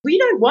We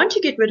don't want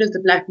to get rid of the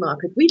black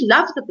market. We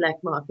love the black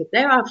market.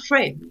 They're our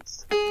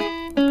friends.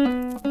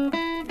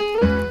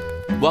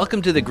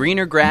 Welcome to the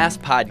Greener Grass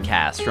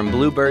podcast from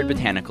Bluebird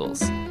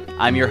Botanicals.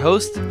 I'm your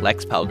host,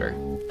 Lex Pelger.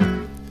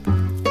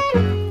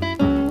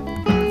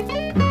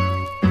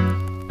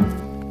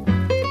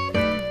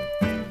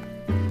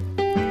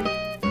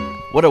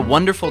 What a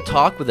wonderful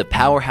talk with a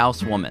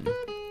powerhouse woman.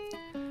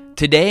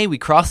 Today, we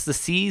cross the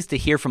seas to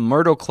hear from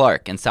Myrtle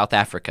Clark in South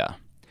Africa.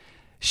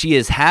 She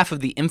is half of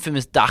the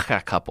infamous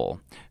Dagga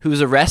couple,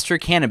 whose arrest for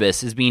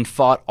cannabis is being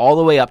fought all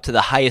the way up to the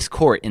highest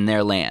court in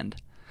their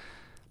land.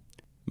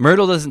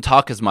 Myrtle doesn't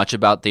talk as much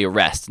about the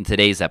arrest in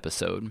today's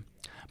episode,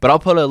 but I'll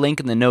put a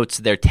link in the notes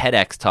to their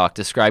TEDx talk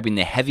describing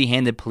the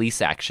heavy-handed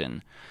police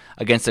action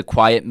against a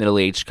quiet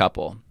middle-aged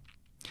couple.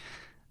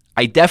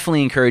 I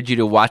definitely encourage you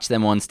to watch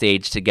them on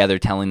stage together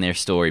telling their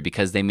story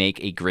because they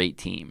make a great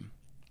team.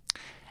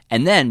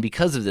 And then,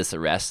 because of this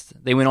arrest,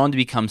 they went on to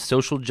become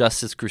social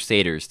justice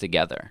crusaders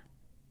together.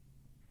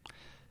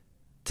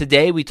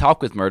 Today, we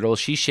talk with Myrtle.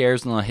 She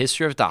shares on the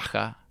history of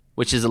Dagga,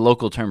 which is a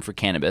local term for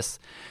cannabis,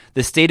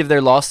 the state of their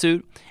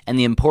lawsuit, and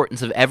the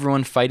importance of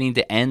everyone fighting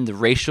to end the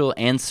racial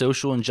and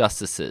social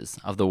injustices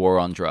of the war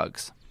on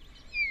drugs.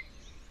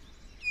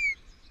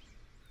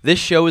 This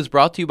show is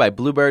brought to you by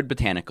Bluebird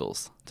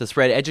Botanicals, to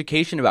spread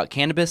education about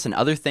cannabis and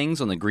other things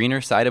on the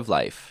greener side of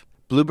life.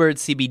 Bluebird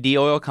CBD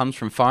oil comes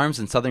from farms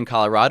in southern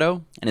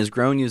Colorado and is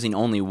grown using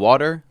only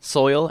water,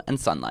 soil, and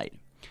sunlight.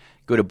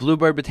 Go to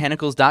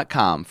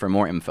bluebirdbotanicals.com for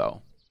more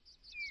info.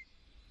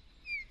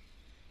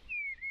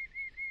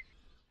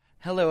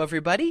 Hello,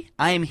 everybody.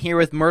 I am here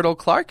with Myrtle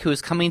Clark, who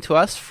is coming to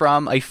us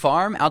from a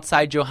farm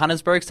outside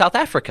Johannesburg, South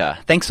Africa.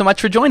 Thanks so much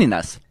for joining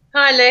us.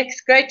 Hi,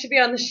 Lex. Great to be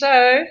on the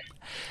show.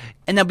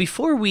 And now,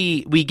 before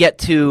we get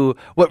to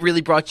what really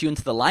brought you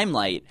into the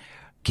limelight,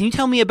 can you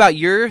tell me about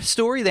your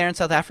story there in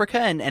South Africa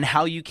and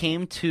how you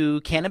came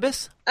to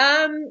cannabis?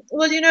 Cannabis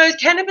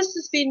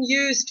has been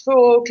used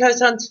for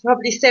close on to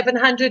probably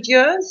 700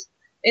 years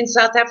in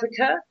South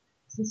Africa.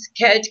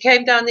 It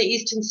came down the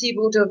eastern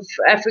seaboard of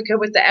Africa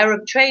with the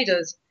Arab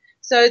traders.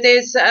 So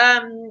there's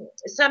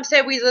some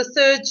say we're the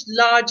third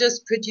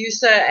largest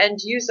producer and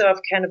user of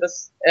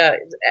cannabis,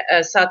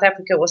 South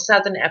Africa or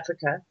Southern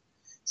Africa.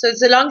 So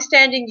it's a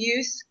long-standing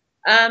use.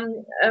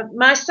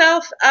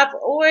 Myself, I've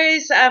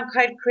always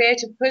quite a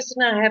creative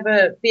person. I have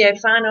a BA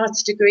Fine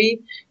Arts degree,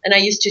 and I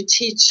used to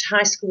teach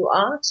high school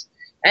art.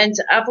 And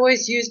I've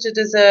always used it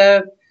as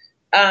a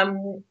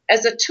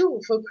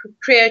tool for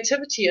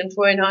creativity and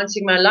for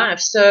enhancing my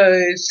life.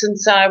 So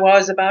since I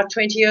was about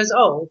 20 years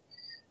old.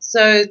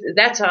 So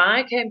that's how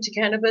I came to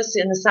cannabis.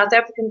 In the South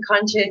African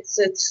context,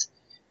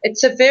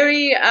 it's a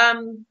very,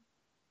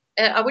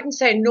 I wouldn't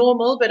say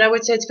normal, but I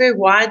would say it's a very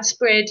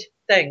widespread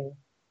thing.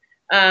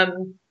 There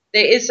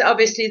is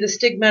obviously the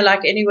stigma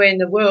like anywhere in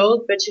the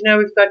world, but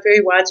we've got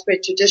very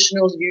widespread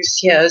traditional use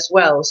here as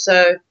well.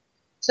 So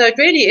it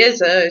really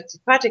is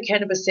quite a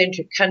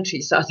cannabis-centric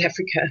country, South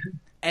Africa.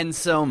 And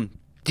so,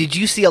 did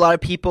you see a lot of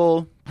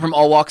people from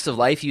all walks of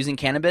life using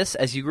cannabis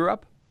as you grew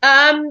up?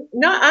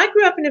 No, I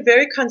grew up in a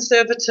very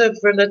conservative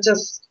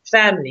religious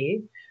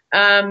family.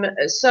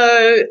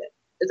 So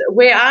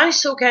where I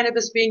saw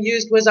cannabis being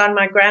used was on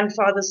my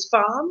grandfather's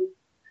farm.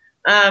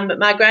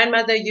 My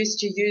grandmother used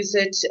to use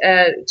it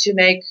to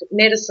make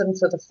medicine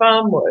for the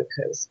farm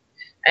workers.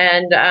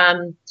 And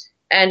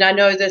I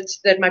know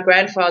that my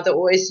grandfather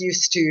always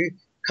used to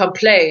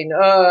complain,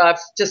 I've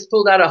just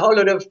pulled out a whole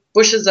lot of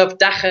bushes of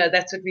Dagga.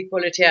 That's what we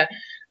call it here.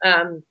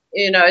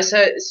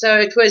 So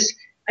it was,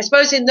 I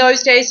suppose in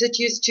those days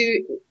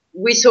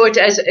we saw it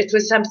as it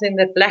was something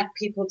that black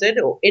people did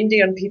or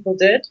Indian people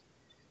did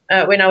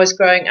when I was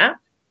growing up.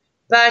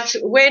 But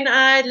when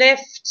I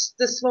left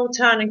the small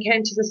town and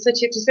came to the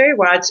city, it was very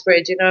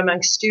widespread,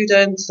 among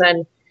students.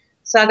 And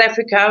South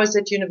Africa, I was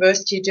at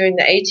university during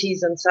the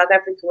 80s, and South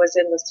Africa was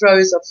in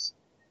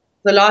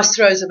the last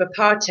throes of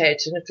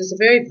apartheid. And it was a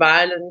very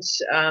violent,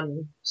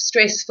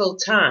 stressful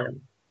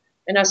time.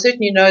 And I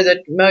certainly know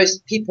that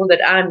most people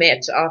that I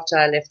met after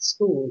I left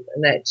school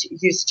and that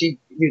used to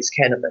use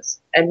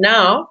cannabis. And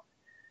now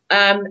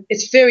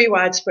it's very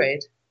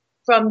widespread.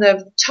 From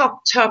the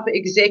top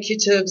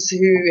executives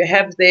who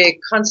have their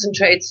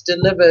concentrates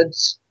delivered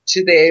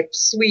to their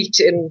suite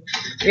in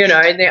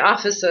their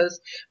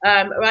offices,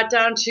 right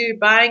down to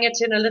buying it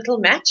in a little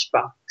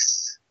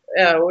matchbox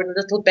or a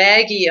little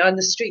baggie on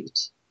the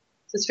street.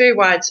 So it's very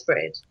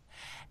widespread.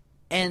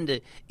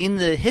 And in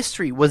the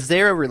history, was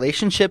there a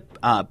relationship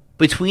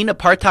between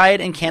apartheid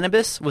and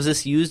cannabis? Was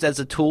this used as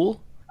a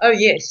tool? Oh,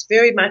 yes,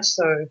 very much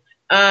so.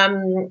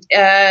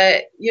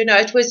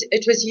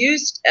 It was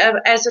used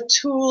as a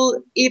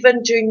tool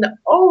even during the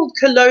old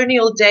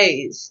colonial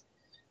days.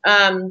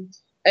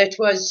 It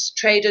was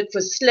traded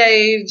for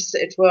slaves.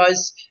 It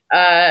was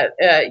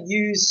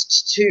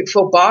used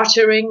for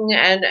bartering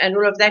and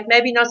all of that.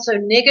 Maybe not so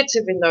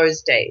negative in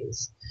those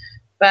days,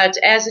 but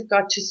as it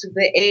got to sort of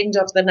the end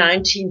of the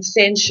 19th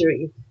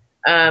century,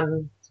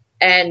 and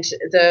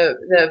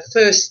the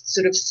first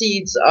sort of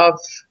seeds of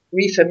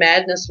reefer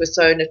madness were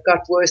sown, it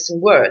got worse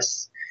and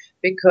worse.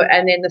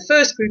 And then the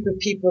first group of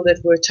people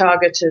that were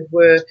targeted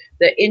were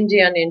the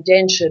Indian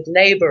indentured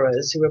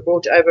laborers who were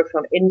brought over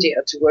from India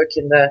to work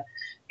in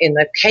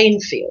the cane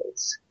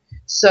fields.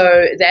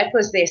 So that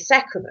was their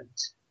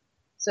sacrament.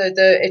 So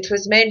it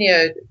was mainly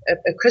a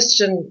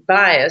Christian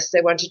bias.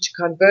 They wanted to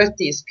convert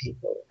these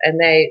people, and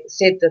they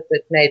said that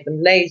it made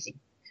them lazy.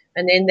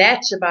 And then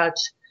that about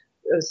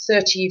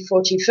 30,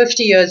 40,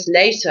 50 years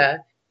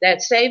later,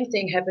 that same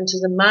thing happened to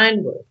the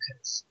mine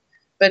workers.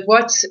 But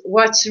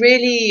what's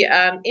really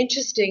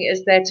interesting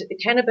is that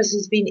cannabis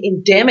has been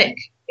endemic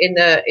in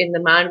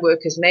the mine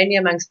workers, mainly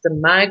amongst the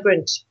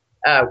migrant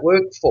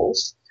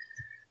workforce,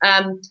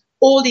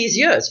 all these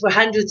years, for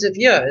hundreds of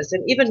years.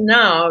 And even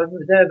now,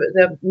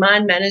 the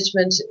mine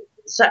management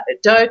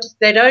don't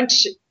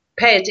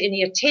pay it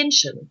any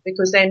attention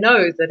because they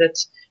know that it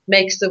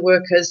makes the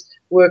workers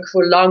work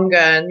for longer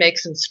and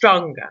makes them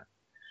stronger.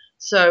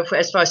 So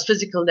as far as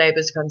physical labor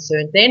is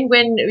concerned, then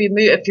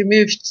if you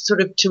move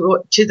sort of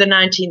to the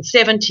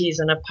 1970s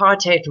and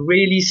apartheid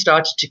really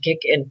started to kick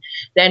in,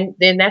 then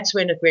that's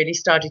when it really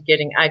started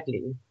getting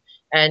ugly.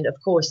 And of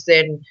course,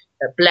 then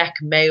black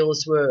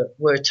males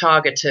were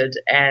targeted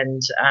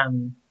and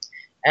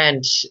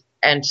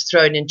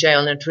thrown in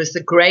jail. And it was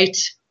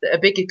a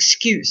big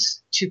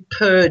excuse to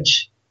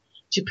purge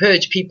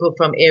people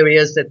from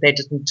areas that they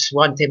didn't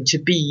want them to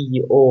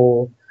be,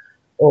 or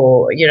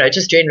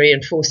just generally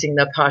enforcing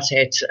the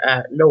apartheid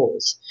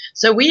laws.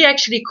 So we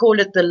actually call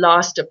it the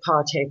last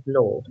apartheid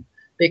law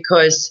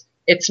because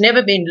it's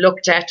never been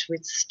looked at.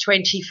 It's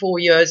 24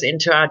 years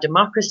into our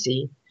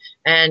democracy,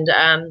 and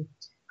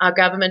our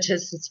government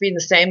it's been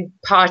the same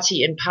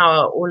party in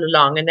power all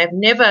along, and they've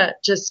never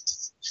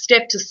just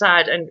stepped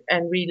aside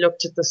and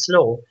re-looked at this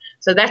law.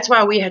 So that's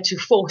why we had to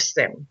force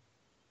them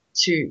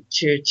to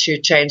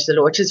change the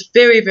law, which is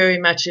very, very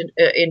much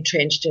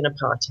entrenched in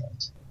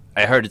apartheid.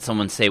 I heard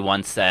someone say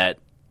once that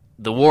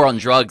the war on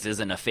drugs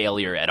isn't a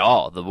failure at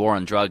all. The war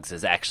on drugs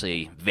is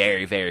actually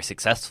very, very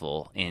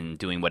successful in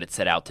doing what it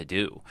set out to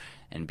do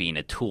and being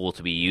a tool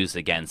to be used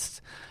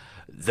against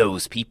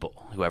those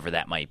people, whoever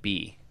that might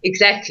be.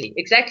 Exactly.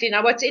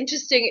 Now, what's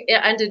interesting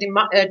under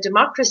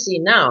democracy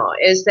now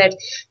is that,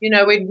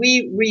 when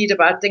we read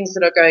about things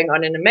that are going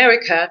on in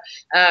America,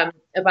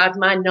 about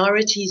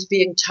minorities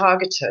being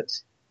targeted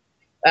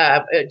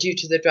due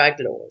to the drug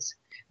laws.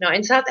 Now,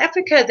 in South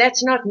Africa,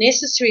 that's not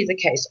necessarily the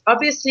case.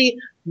 Obviously,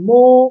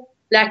 more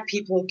black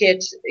people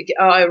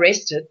are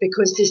arrested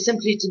because there's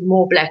simply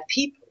more black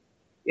people,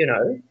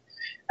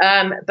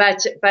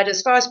 But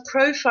as far as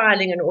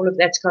profiling and all of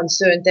that's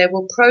concerned, they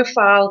will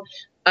profile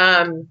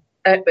a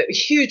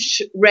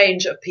huge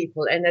range of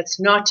people, and it's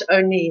not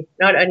only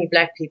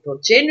black people.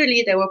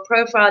 Generally, they will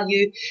profile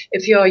you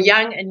if you're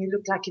young and you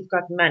look like you've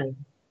got money,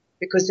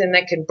 because then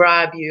they can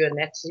bribe you, and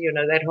that's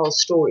that whole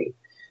story.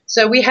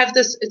 So we have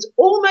this, it's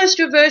almost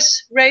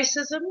reverse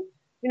racism.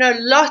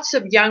 Lots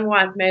of young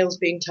white males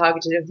being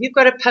targeted. If you've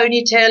got a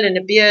ponytail and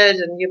a beard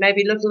and you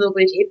maybe look a little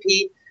bit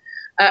hippie,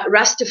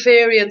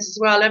 Rastafarians as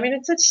well. I mean,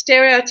 it's such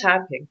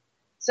stereotyping.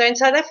 So in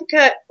South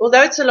Africa,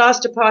 although it's the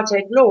last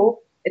apartheid law,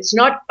 it's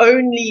not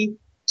only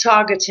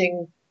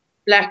targeting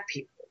black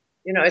people.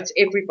 It's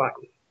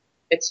everybody.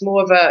 It's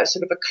more of a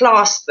sort of a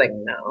class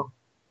thing now.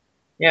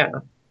 Yeah.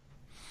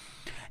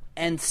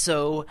 And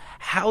so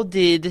how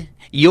did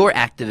your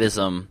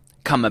activism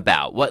come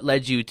about? What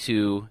led you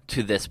to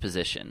this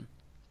position?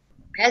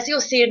 As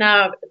you'll see in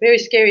our very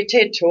scary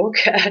TED Talk,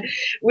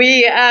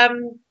 we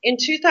in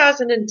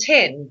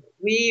 2010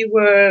 we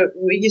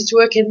used to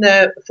work in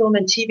the film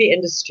and TV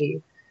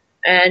industry,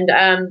 and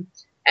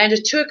at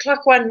 2:00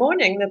 one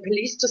morning the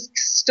police just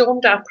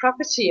stormed our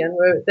property and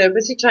they were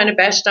busy trying to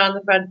bash down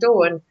the front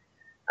door,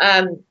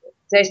 and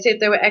they said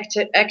they were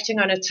acting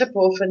on a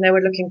tip-off and they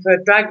were looking for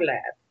a drug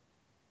lab.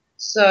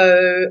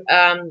 So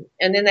and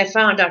then they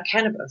found our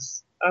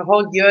cannabis, a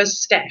whole year's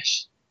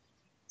stash.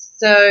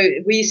 So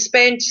we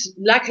spent,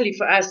 luckily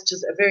for us,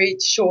 just a very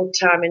short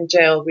time in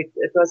jail.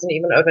 It wasn't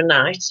even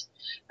overnight.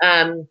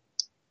 And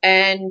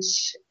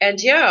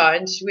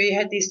we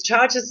had these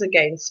charges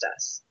against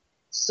us.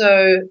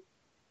 So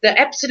the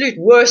absolute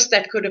worst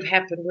that could have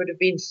happened would have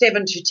been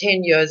 7 to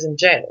 10 years in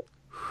jail.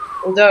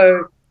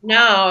 Although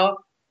now,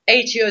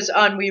 8 years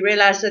on, we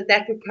realize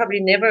that would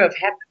probably never have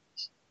happened.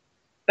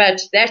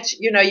 But that,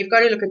 you've got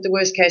to look at the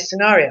worst case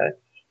scenario.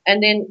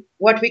 And then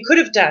what we could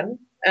have done,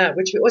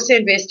 which we also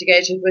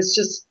investigated, was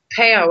just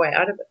pay our way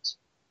out of it.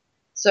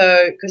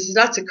 So, because there's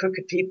lots of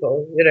crooked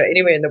people,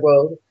 anywhere in the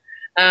world.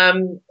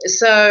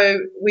 So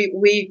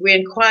we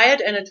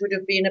inquired, and it would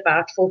have been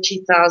about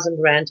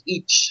 40,000 rand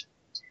each.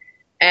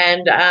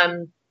 And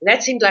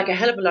that seemed like a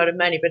hell of a lot of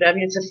money, but I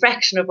mean, it's a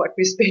fraction of what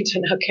we spent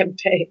on our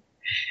campaign.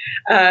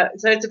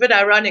 So it's a bit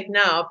ironic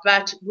now,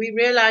 but we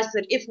realized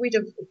that if we'd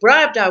have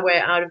bribed our way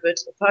out of it,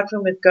 apart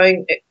from it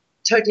going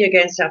totally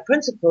against our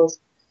principles,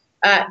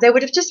 they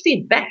would have just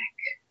been back,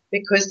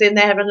 because then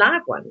they have a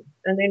live one.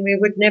 And then we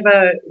would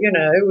never,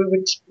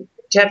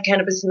 to have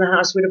cannabis in the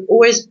house would have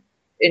always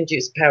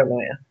induced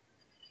paranoia.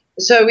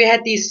 So we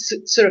had these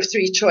sort of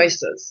three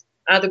choices.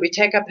 Either we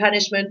take our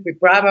punishment, we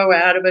bribe our way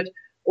out of it,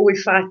 or we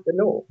fight the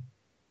law.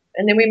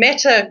 And then we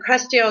met a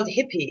crusty old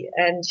hippie,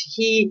 and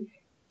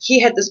he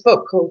had this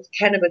book called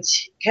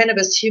Cannabis,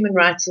 Human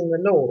Rights and the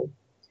Law,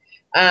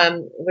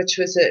 which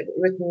was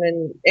written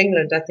in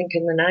England, I think,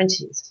 in the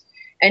 90s.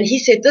 And he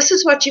said, this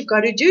is what you've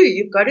got to do.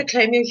 You've got to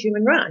claim your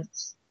human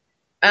rights.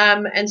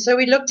 And so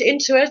we looked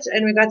into it,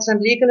 and we got some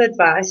legal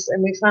advice,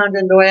 and we found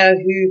a lawyer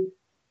who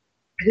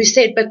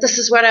said, but this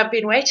is what I've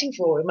been waiting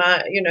for.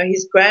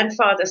 His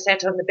grandfather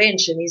sat on the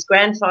bench, and his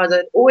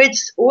grandfather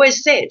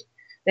always said,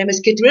 they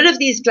must get rid of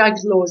these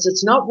drugs laws.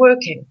 It's not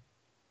working.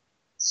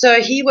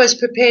 So he was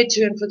prepared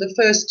to, and for the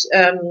first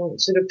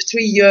sort of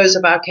 3 years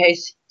of our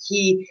case,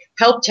 he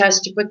helped us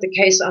to put the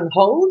case on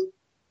hold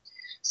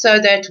so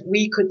that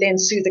we could then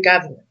sue the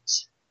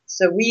government.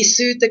 So we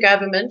sued the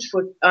government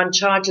on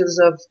charges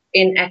of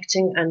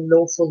enacting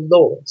unlawful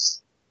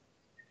laws,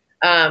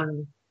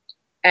 and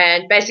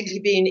basically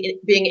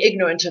being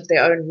ignorant of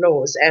their own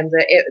laws and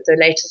the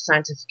latest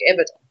scientific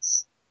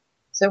evidence.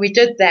 So we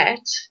did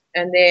that,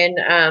 and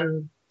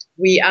then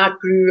we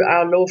outgrew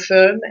our law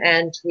firm,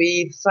 and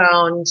we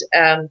found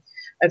a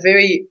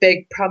very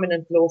big,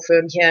 prominent law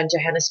firm here in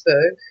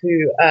Johannesburg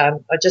who are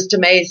just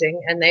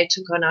amazing, and they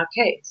took on our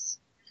case.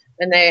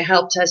 And they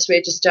helped us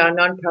register our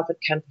nonprofit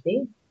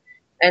company.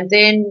 And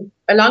then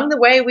along the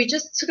way, we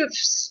just sort of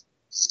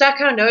stuck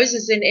our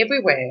noses in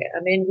everywhere.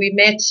 I mean, we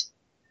met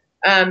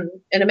an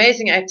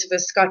amazing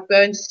activist, Scott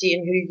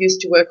Bernstein, who used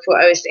to work for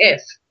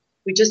OSF.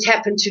 We just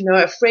happened to know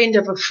a friend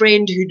of a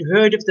friend who'd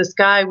heard of this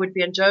guy would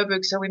be in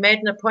Joburg, so we made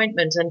an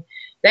appointment, and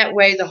that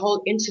way the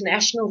whole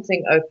international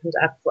thing opened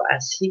up for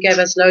us. He gave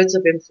us loads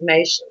of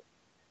information.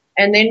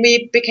 And then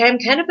we became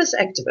cannabis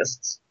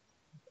activists.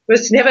 It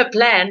was never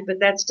planned, but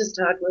that's just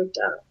how it worked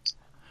out.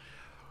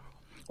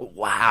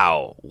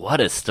 Wow, what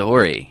a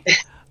story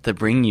to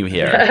bring you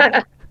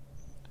here.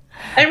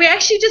 And we're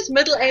actually just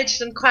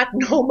middle-aged and quite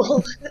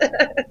normal.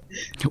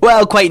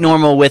 Well, quite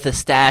normal with a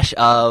stash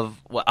of,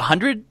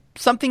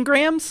 100-something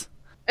grams?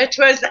 It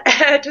was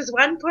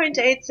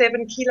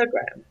 1.87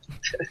 kilograms.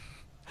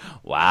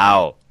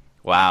 Wow.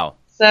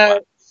 So,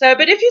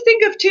 but if you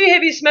think of two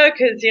heavy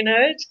smokers,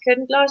 it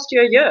can last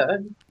you a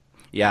year.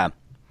 Yeah.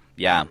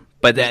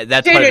 But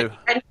that's part of...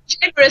 And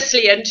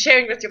generously and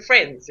sharing with your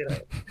friends,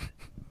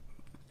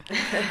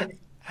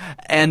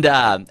 And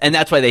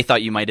that's why they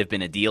thought you might have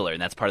been a dealer,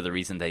 and that's part of the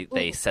reason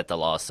they set the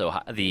law so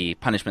high, the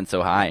punishment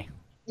so high.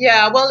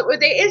 Yeah, well,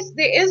 there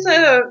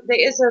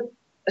is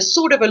a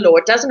sort of a law.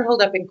 It doesn't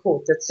hold up in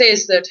court that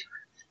says that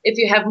if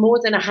you have more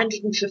than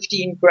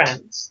 115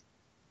 grams,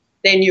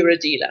 then you're a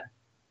dealer.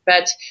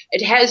 But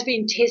it has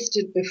been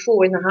tested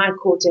before in the High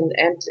Court and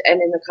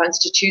in the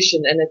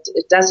Constitution, and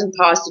it doesn't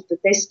pass it, but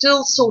they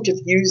still sort of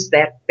use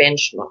that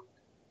benchmark.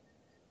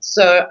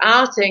 So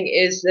our thing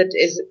is that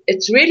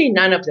it's really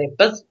none of their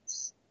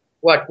business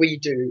what we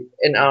do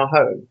in our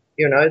home.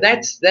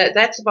 That's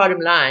the bottom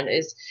line.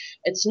 Is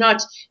it's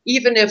not,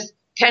 even if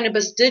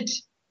cannabis did,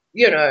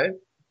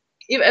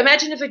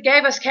 imagine if it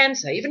gave us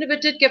cancer. Even if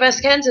it did give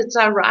us cancer, it's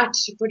our right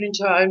to put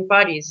into our own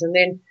bodies. And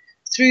then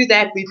through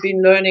that, we've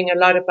been learning a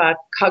lot about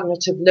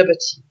cognitive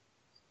liberty.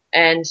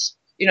 And,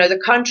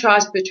 the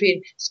contrast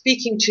between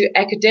speaking to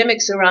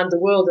academics around the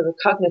world of a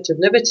cognitive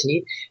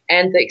liberty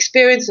and the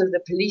experience of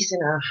the police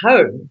in our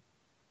home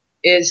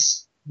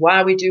is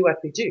why we do what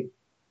we do.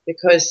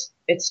 Because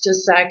it's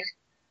just like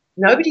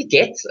nobody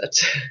gets it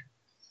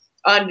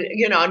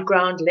on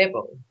ground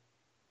level,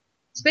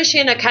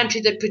 especially in a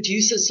country that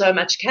produces so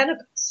much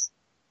cannabis.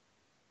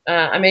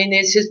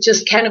 There's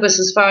just cannabis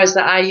as far as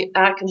the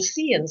eye can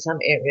see in some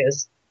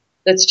areas.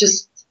 That's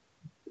just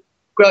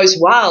grows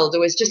wild,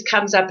 or it just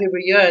comes up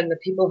every year, and the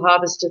people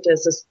harvest it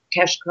as a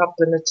cash crop,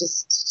 and it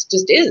just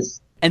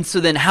is. And so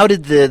then, how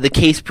did the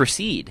case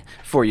proceed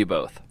for you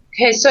both?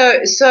 Okay,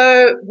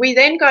 so we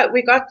then got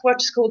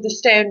what's called the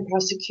stay in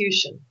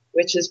prosecution,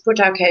 which is put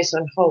our case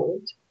on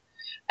hold,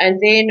 and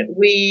then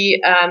we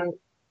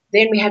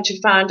had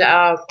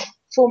to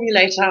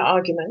formulate our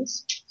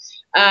arguments,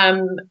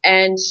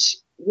 and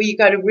we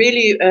got a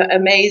really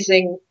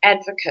amazing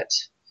advocate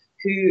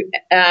who,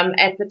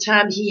 at the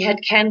time, he had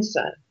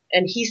cancer.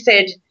 And he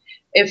said,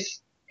 if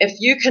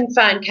you can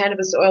find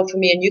cannabis oil for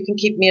me and you can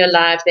keep me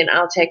alive, then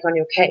I'll take on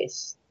your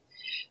case.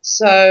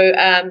 So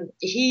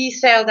he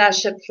sailed our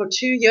ship for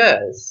 2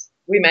 years.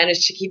 We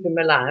managed to keep him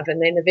alive,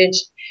 and then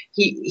eventually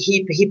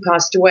he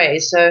passed away.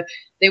 So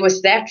there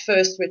was that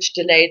first, which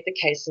delayed the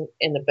case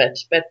in a bit.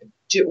 But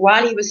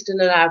while he was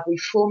still alive, we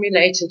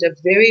formulated a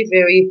very,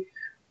 very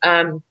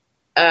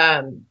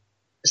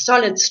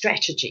solid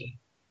strategy.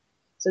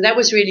 So that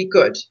was really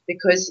good,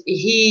 because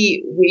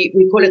we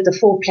call it the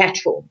 4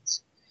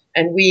 platforms.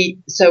 And we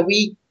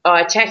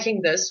are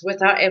attacking this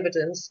with our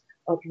evidence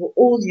of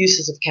all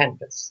uses of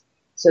cannabis.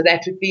 So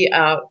that would be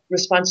our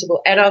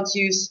responsible adult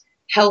use,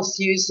 health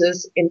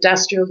uses,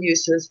 industrial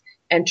uses,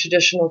 and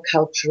traditional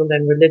cultural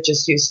and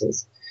religious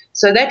uses.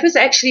 So that was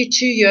actually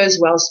 2 years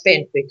well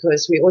spent,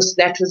 because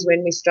that was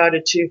when we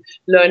started to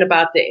learn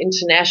about the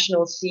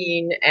international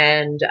scene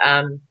and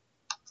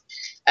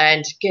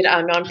get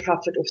our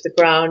nonprofit off the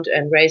ground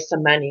and raise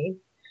some money.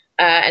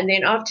 And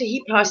then after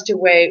he passed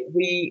away,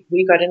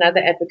 we got another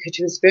advocate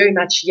who was very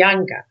much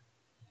younger,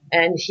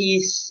 and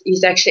he's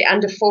actually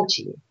under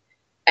 40,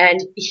 and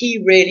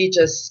he really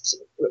just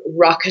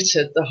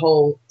rocketed the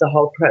whole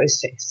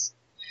process.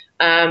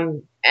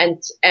 And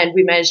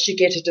we managed to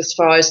get it as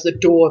far as the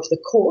door of the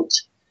court,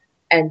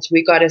 and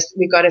we got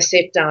a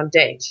set down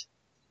date.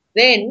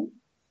 Then,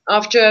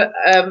 after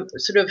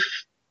sort of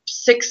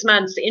 6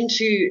 months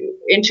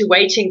into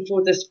waiting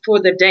for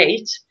the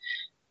date,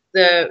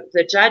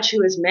 the judge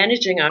who was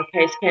managing our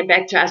case came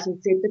back to us and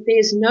said, but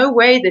there's no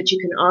way that you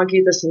can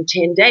argue this in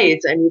 10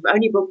 days, and you've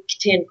only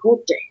booked 10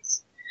 court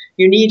days.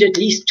 You need at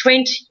least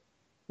 20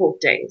 court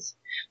days.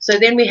 So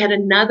then we had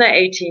another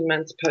 18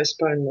 months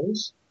postponement.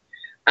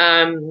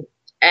 And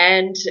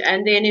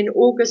then in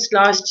August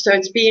so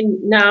it's been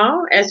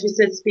now, as we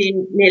said, it's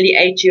been nearly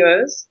 8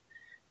 years.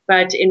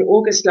 But in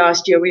August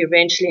last year, we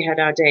eventually had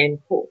our day in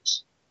court.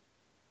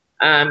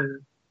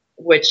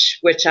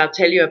 Which I'll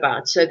tell you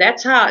about. So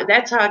that's how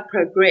it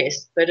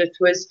progressed. But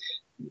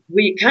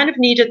we kind of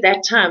needed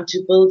that time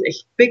to build a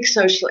big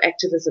social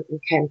activism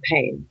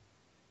campaign,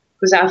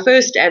 because our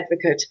first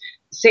advocate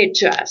said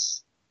to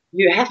us,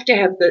 you have to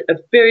have a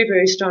very,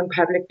 very strong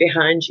public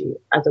behind you.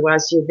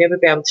 Otherwise, you'll never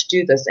be able to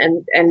do this.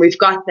 And we've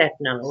got that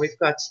now. We've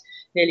got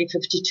nearly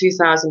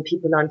 52,000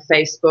 people on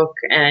Facebook,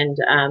 and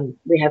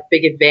we have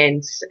big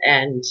events,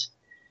 and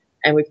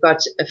we've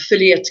got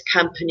affiliate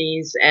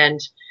companies and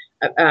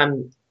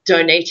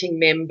donating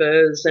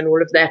members and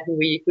all of that, and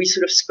we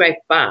sort of scrape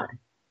by.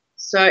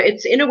 So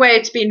in a way,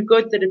 it's been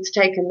good that it's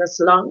taken this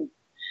long.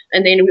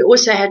 And then we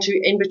also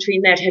in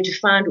between that, had to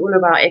find all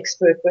of our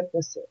expert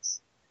witnesses.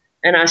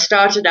 And I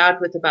started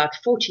out with about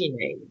 40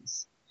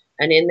 names.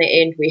 And in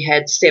the end, we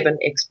had 7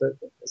 expert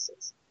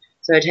witnesses.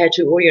 So it had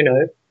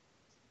to,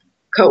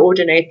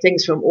 coordinate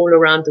things from all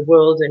around the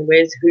world, and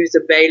who's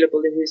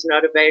available and who's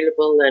not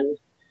available, and,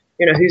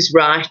 who's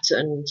right,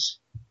 and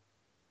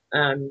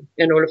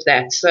all of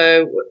that.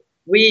 So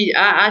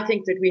I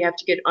think that we have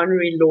to get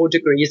honorary law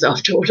degrees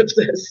after all of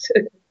this,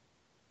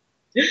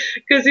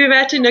 because we've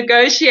had to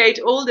negotiate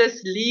all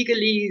this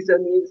legalese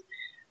and these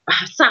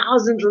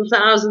thousands and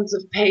thousands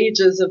of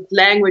pages of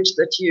language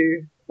that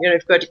you've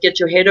got to get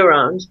your head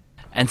around.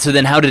 And so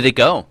then how did it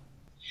go?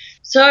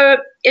 So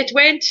it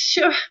went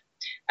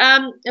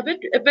a bit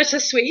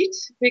bittersweet,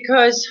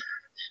 because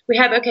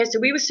so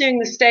we were suing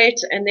the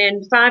state, and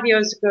then 5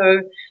 years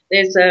ago,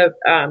 there's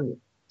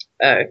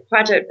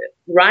quite a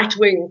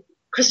right-wing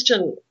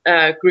Christian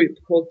group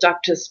called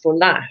Doctors for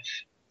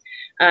Life.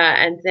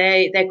 And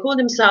they call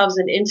themselves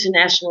an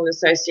international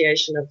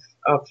association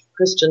of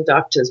Christian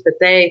doctors, but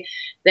they're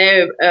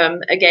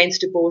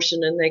against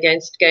abortion, and they're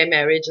against gay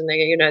marriage, and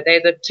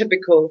they're the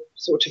typical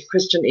sort of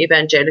Christian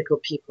evangelical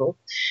people.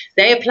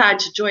 They applied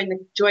to join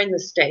the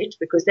state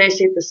because they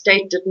said the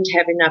state didn't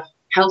have enough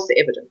health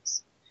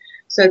evidence.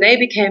 So they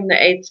became the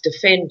 8th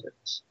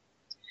defendant.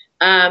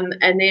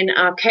 And then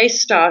our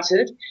case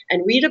started,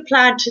 and we'd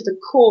applied to the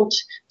court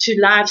to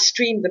live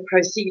stream the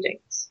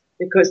proceedings,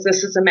 because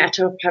this is a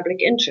matter of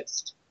public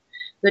interest.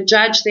 The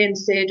judge then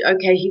said,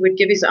 okay, he would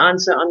give his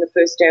answer on the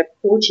first day of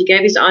court. He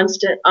gave his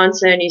answer,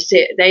 and he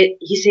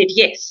said,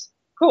 yes,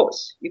 of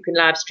course, you can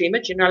live stream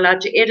it. You're not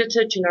allowed to edit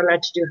it. You're not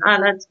allowed to do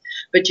highlights,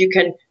 but you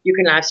can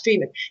live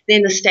stream it.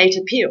 Then the state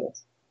appealed.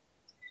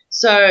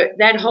 So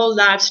that whole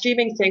live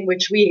streaming thing,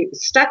 which we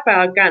stuck by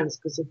our guns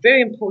because it's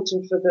very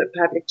important for the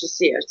public to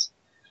see it.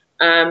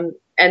 And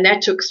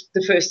that took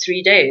the first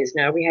 3 days.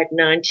 Now we had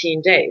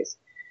 19 days.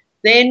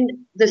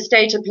 Then the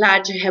state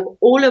applied to have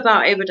all of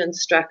our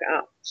evidence struck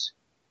out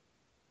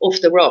off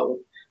the roll,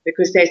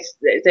 because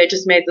they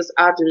just made this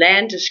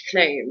outlandish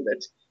claim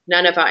that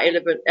none of our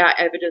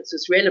evidence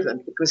was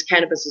relevant because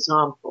cannabis is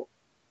harmful.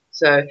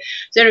 So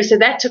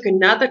that took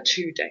another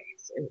 2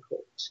 days in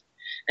court.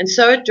 And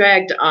so it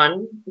dragged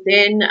on.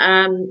 Then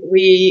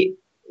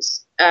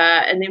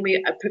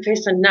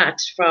Professor Nutt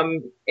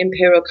from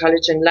Imperial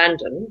College in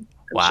London,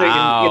 I'm sure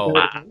you've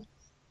heard of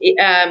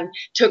him,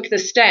 took the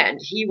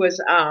stand. He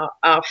was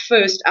our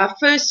first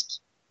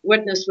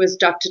witness was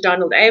Dr.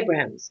 Donald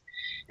Abrahams.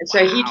 And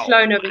so he'd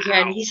flown over here,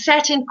 and he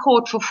sat in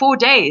court for 4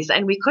 days,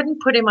 and we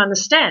couldn't put him on the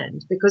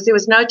stand because there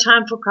was no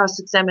time for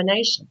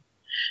cross-examination.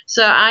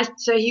 So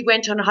he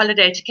went on a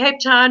holiday to Cape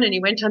Town, and he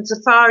went on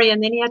safari,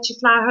 and then he had to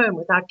fly home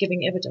without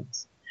giving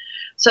evidence.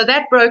 So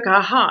that broke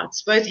our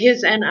hearts, both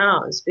his and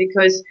ours,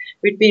 because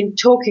we'd been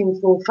talking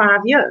for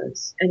 5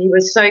 years, and he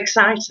was so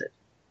excited.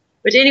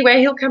 But anyway,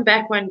 he'll come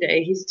back one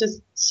day. He's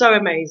just so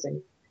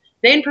amazing.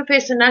 Then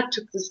Professor Nutt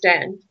took the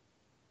stand,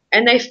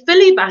 and they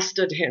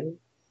filibustered him,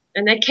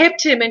 and they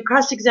kept him in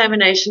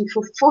cross-examination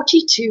for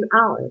 42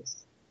 hours.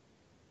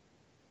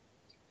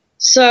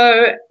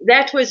 So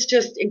that was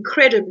just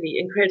incredibly,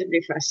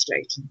 incredibly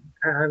frustrating.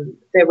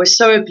 They were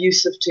so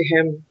abusive to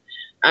him.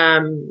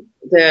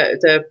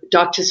 The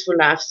Doctors for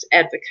Life's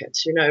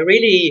advocates,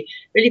 really,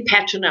 really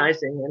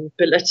patronizing and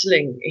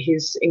belittling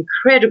his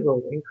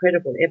incredible,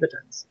 incredible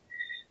evidence.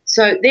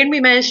 So then we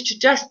managed to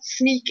just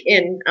sneak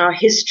in our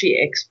history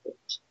expert.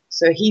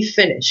 So he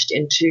finished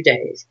in 2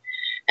 days.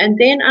 And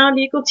then our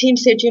legal team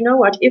said, you know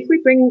what, if we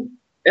bring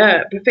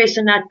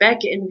Professor Nutt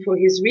back in for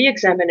his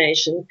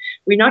re-examination,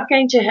 we're not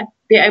going to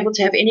be able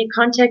to have any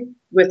contact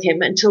with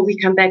him until we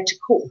come back to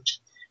court.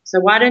 So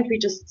why don't we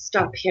just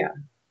stop here?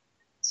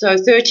 So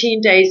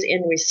 13 days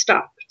in, we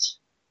stopped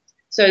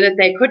so that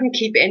they couldn't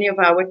keep any of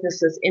our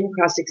witnesses in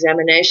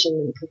cross-examination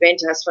and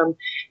prevent us from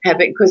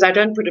having, because I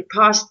don't put it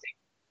past them,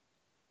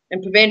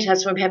 and prevent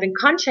us from having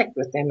contact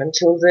with them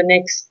until the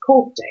next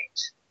court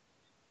date.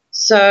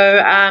 So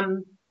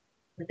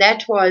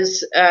that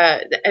was,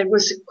 it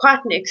was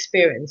quite an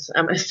experience,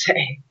 I must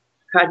say,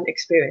 quite an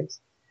experience.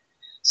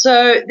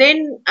 So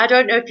then, I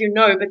don't know if you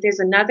know, but there's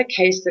another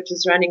case that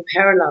was running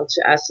parallel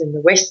to us in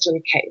the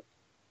Western Cape.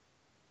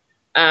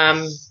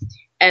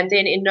 And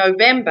then in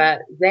November,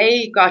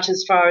 they got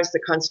as far as the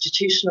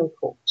Constitutional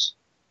Court.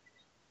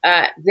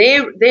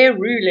 Their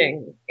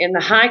ruling in the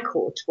High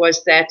Court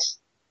was that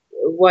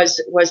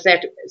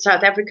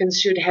South Africans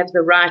should have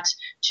the right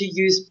to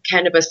use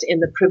cannabis in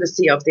the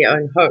privacy of their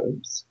own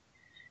homes.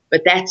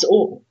 But that's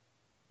all.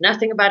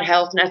 Nothing about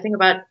health, nothing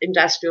about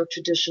industrial,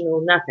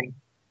 traditional, nothing.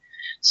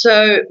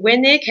 So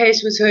when their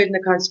case was heard in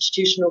the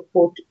Constitutional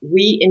Court,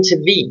 we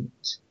intervened.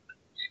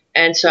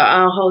 And so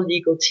our whole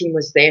legal team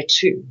was there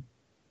too,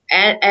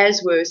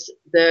 as was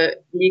the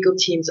legal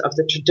teams of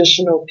the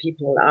traditional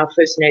people, our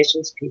First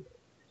Nations people.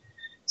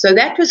 So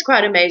that was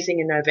quite amazing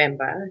in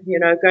November,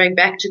 going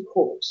back to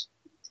court,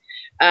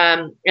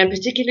 and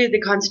particularly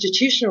the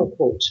Constitutional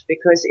Court,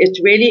 because it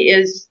really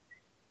is,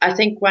 I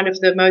think, one of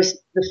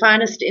the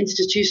finest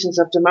institutions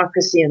of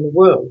democracy in the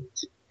world.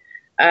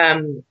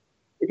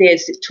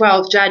 There's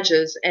 12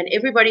 judges, and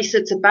everybody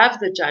sits above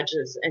the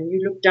judges, and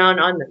you look down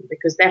on them,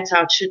 because that's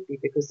how it should be,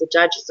 because the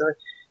judges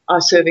are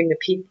serving the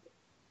people.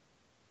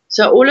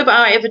 So all of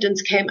our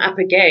evidence came up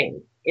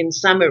again in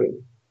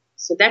summary.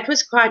 So that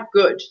was quite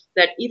good,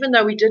 that even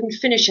though we didn't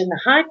finish in the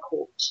High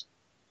Court,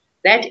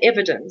 that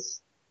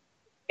evidence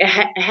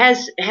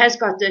has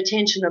got the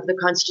attention of the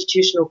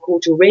Constitutional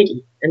Court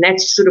already, and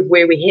that's sort of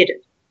where we're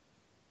headed.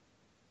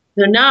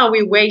 So now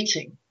we're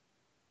waiting.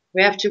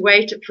 We have to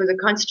wait for the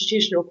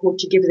Constitutional Court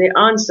to give their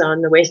answer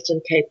on the Western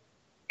Cape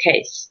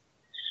case.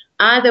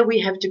 Either we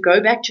have to go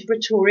back to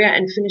Pretoria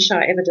and finish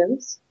our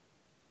evidence,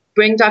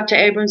 bring Dr.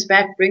 Abrams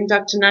back, bring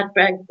Dr. Nutt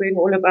back, bring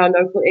all of our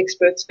local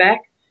experts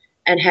back,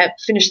 and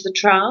finish the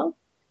trial,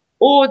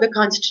 or the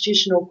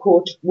Constitutional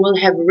Court will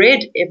have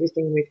read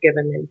everything we've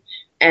given them,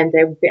 and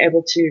they will be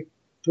able to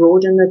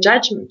broaden the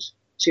judgment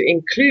to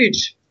include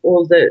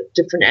all the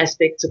different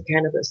aspects of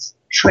cannabis,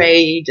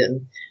 trade,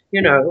 and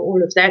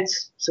all of that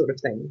sort of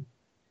thing.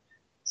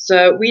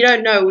 So we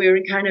don't know.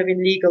 We're kind of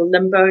in legal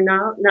limbo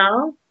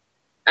now.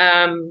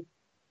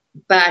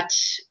 But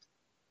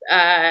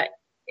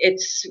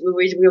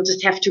we'll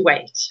just have to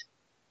wait.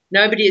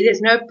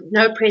 There's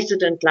no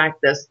precedent like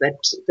this, that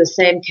the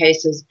same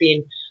case has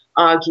been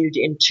argued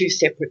in two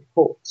separate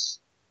courts.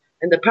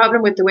 And the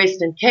problem with the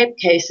Western Cape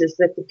case is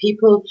that the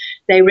people,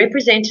 they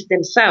represented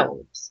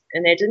themselves,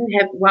 and they didn't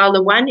have, while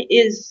the one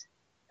is,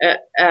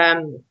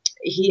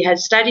 he had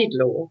studied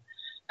law,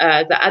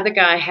 the other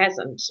guy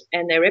hasn't,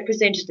 and they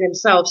represented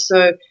themselves,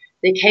 so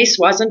their case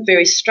wasn't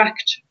very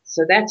structured.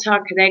 So that's how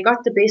they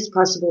got the best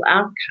possible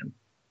outcome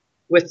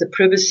with the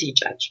privacy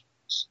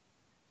judgment.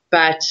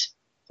 But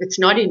it's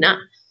not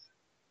enough.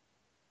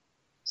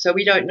 So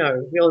we don't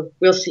know.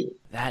 We'll see.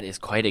 That is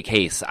quite a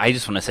case. I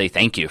just want to say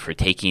thank you for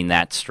taking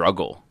that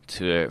struggle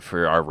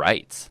for our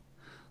rights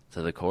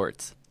to the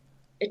courts.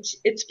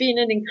 It's been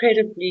an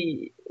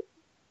incredibly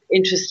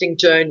interesting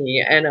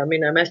journey, and I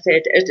mean, I must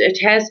say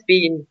it has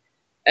been.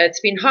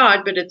 It's been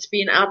hard, but it's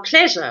been our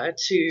pleasure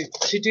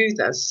to do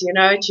this.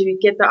 To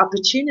get the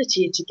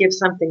opportunity to give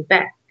something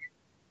back.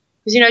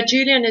 Because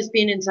Julian has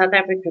been in South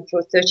Africa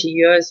for 30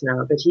 years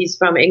now, but he's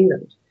from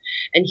England.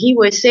 And he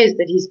always says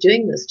that he's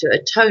doing this to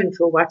atone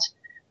for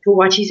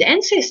what his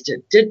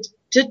ancestors did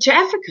to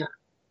Africa.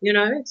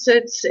 So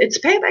it's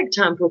payback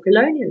time for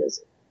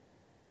colonialism.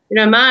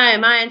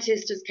 My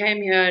ancestors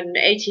came here in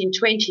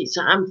 1820,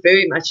 so I'm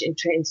very much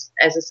entrenched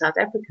as a South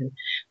African.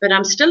 But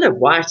I'm still a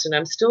white, and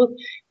I'm still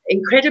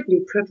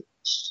incredibly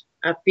privileged.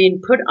 I've been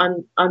put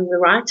on the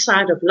right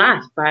side of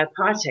life by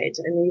apartheid,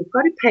 and you've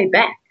got to pay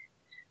back.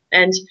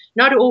 And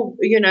not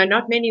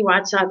many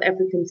white South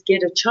Africans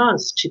get a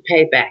chance to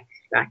pay back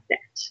like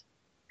that.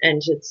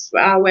 And it's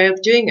our way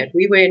of doing it.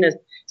 We were in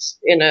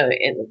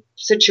a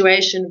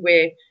situation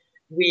where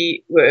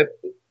we were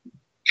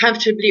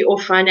comfortably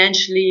off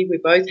financially. We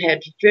both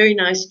had very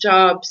nice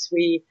jobs.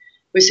 We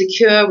were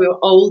secure. We were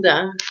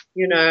older.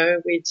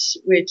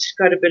 We'd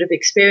got a bit of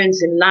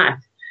experience in life.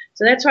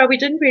 So that's why we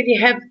didn't really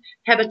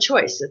have a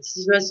choice. It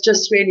was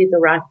just really the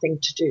right thing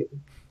to do.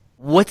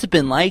 What's it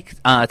been like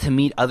to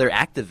meet other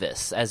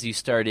activists as you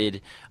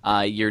started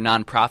your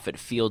nonprofit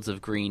Fields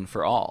of Green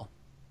for All?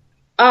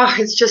 Oh,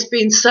 it's just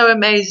been so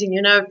amazing.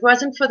 If it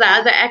wasn't for the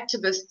other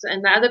activists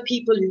and the other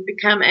people who've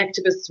become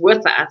activists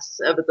with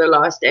us over the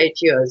last 8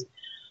 years,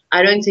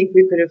 I don't think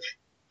we could have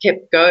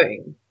kept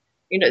going.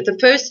 The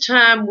first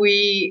time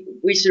we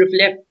sort of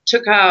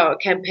took our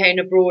campaign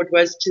abroad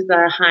was to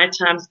the High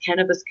Times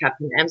Cannabis Cup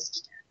in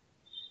Amsterdam.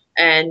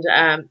 And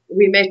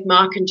we met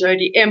Mark and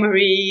Jodie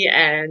Emery,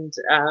 and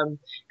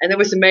it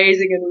was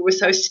amazing, and we were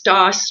so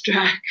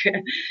starstruck.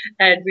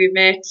 And we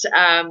met,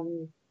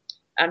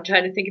 I'm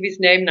trying to think of his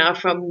name now,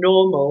 from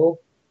Normal.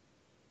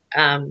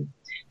 There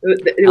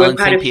were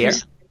quite a few.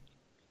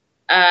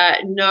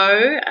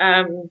 No,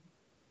 I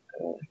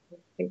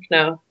think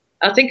no.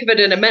 I'll think of it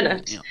in a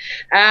minute. Yeah.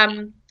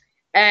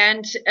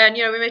 And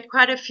we met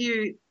quite a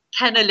few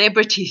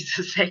celebrities,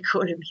 as they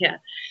call them here.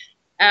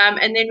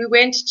 And then we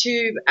went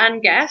to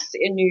Ungas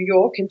in New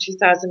York in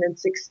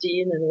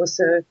 2016, and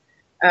also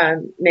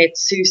met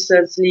Sue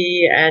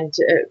Sisley and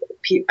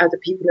other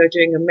people who are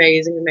doing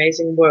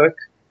amazing work.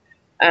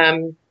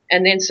 And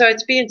then so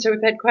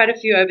we've had quite a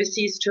few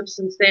overseas trips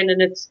since then,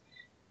 and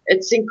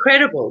it's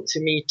incredible to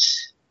meet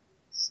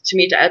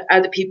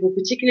other people,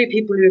 particularly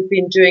people who have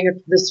been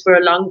doing this for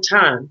a long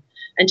time,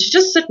 and to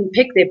just sit and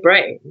pick their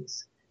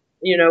brains.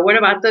 What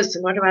about this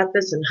and what about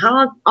this, and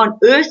how on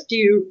earth do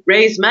you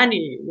raise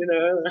money?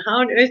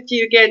 How on earth do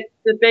you get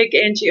the big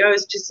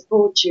NGOs to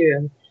support you,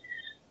 and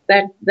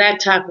that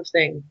type of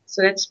thing.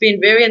 So that's been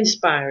very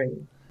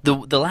inspiring.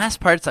 The last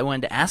parts I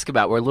wanted to ask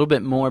about were a little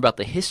bit more about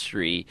the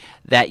history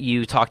that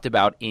you talked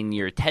about in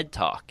your TED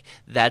Talk,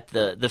 that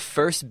the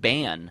first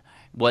ban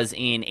was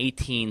in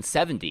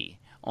 1870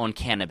 on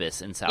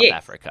cannabis in South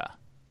Africa.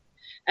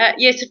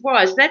 Yes, it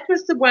was. That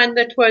was the one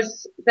that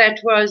was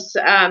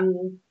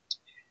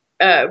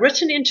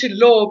written into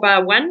law by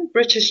one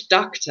British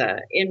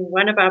doctor in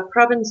one of our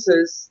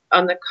provinces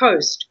on the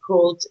coast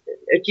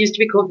it used to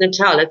be called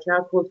Natal. It's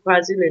now called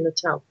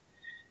KwaZulu-Natal.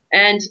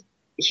 And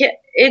here,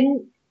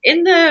 in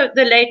the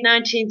late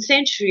 19th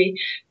century,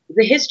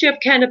 the history of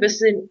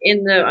cannabis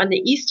on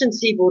the eastern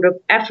seaboard of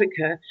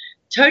Africa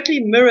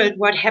totally mirrored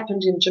what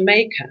happened in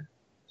Jamaica.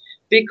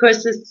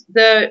 Because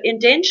the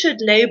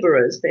indentured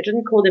laborers, they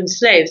didn't call them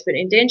slaves, but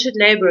indentured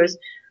laborers,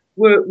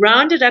 were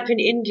rounded up in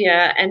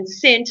India and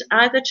sent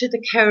either to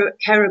the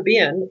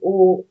Caribbean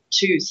or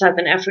to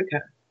Southern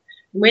Africa.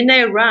 When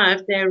they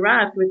arrived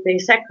with their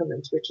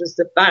sacrament, which was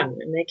the bung,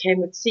 and they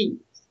came with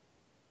seeds.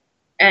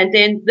 And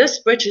then this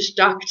British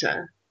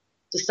doctor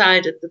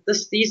decided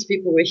that these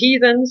people were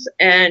heathens,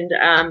 and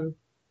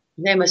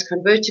they must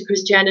convert to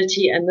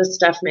Christianity, and this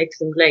stuff makes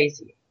them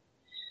lazy.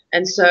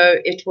 And so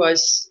it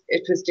was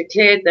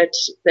declared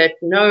that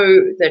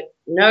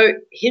no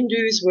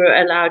Hindus were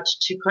allowed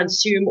to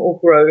consume or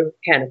grow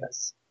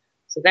cannabis.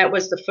 So that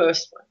was the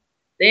first one.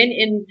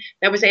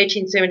 That was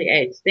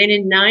 1878. Then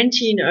in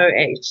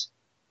 1908,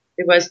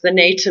 there was the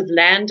Native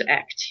Land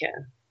Act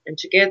here, and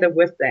together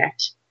with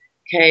that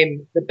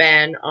came the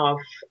ban of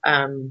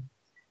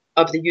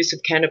the use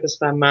of cannabis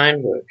by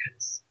mine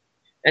workers.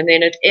 And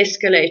then it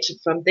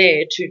escalated from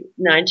there to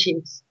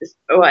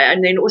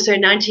and then also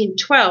in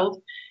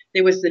 1912.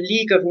 There was the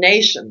League of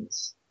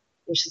Nations,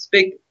 which is a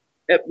big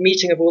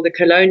meeting of all the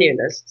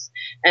colonialists,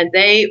 and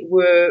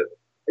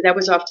that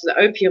was after the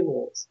Opium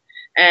Wars,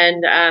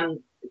 and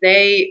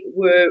they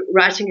were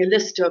writing a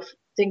list of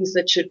things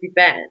that should be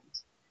banned.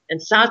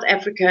 And South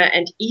Africa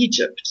and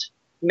Egypt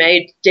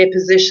made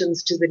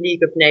depositions to the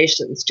League of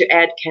Nations to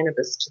add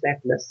cannabis to that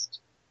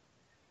list.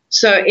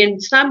 So in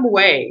some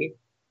way,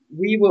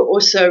 we were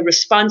also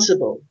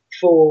responsible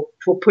for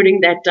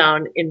putting that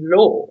down in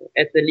law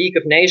at the League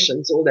of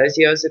Nations all those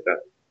years ago.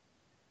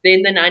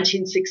 Then the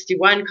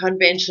 1961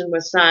 convention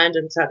was signed,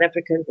 and South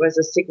Africa was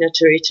a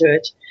signatory to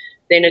it.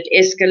 Then it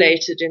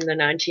escalated in the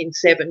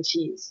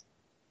 1970s.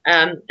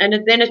 And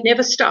then it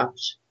never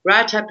stopped,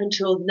 right up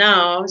until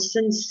now.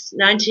 Since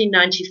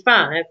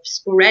 1995,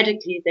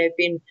 sporadically, they've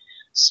been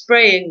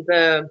spraying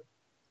the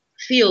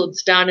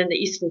fields down in the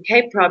Eastern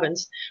Cape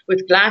province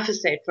with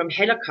glyphosate from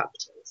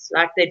helicopters,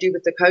 like they do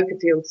with the coca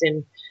fields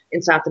in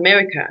South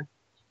America.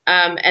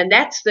 And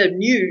that's the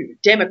new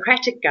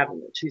democratic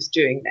government who's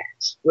doing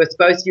that with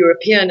both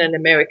European and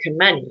American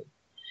money,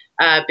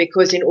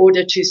 because in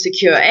order to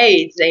secure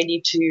AIDS, they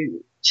need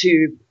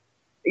to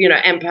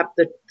amp up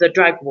the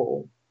drug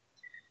war.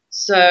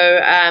 So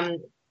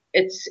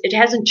it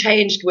hasn't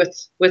changed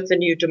with the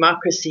new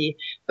democracy,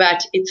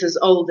 but it's as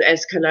old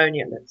as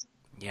colonialism.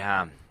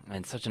 Yeah,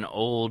 and such an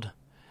old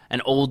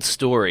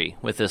story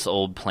with this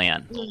old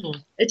plan.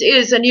 It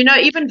is, and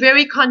even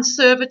very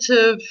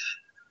conservative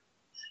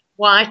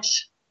white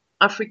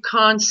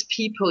Afrikaans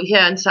people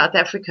here in South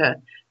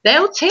Africa,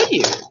 they'll tell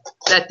you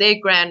that their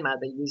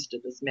grandmother used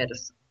it as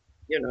medicine.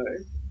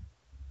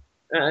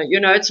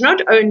 It's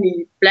not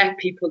only black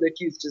people that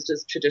used it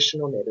as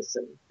traditional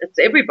medicine. It's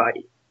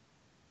everybody.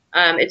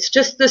 It's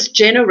just this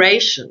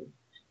generation.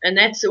 And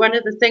that's one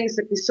of the things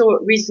that we saw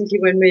recently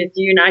when we were at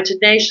the United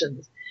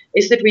Nations,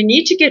 is that we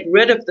need to get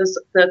rid of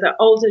the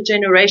older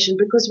generation,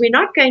 because we're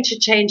not going to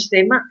change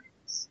their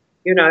minds.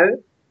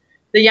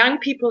 The young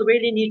people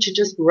really need to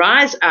just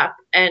rise up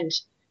and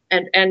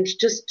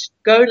just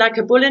go like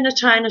a bull in a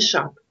china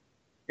shop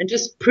and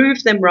just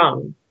prove them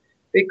wrong,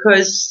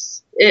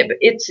 because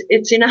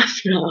it's enough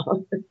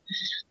now.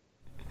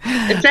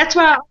 That's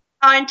why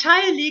our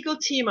entire legal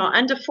team are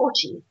under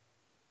 40,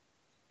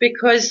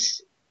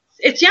 because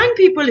it's young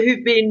people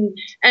who've been,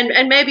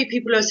 and maybe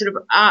people are sort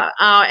of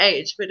our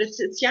age, but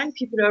it's young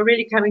people who are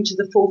really coming to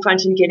the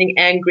forefront and getting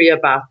angry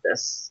about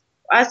this.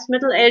 Us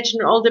middle-aged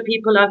and older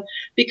people have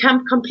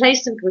become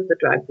complacent with the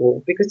drug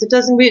war because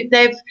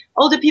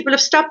older people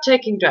have stopped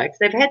taking drugs.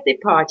 They've had their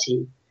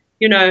party.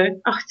 You know,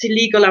 oh, it's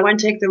illegal. I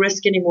won't take the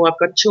risk anymore. I've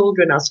got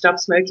children. I'll stop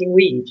smoking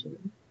weed. You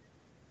know?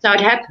 So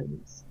it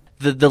happens.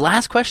 The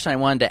last question I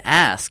wanted to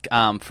ask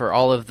for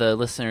all of the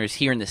listeners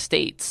here in the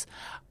States,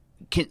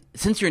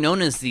 since you're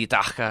known as the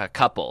Dagga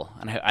couple,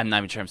 and I'm not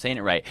even sure I'm saying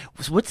it right,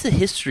 what's the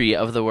history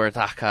of the word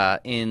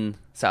Dagga in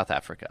South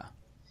Africa?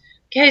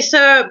 Okay,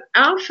 so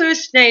our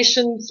First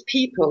Nations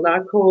people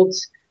are called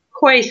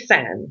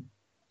Khoisan,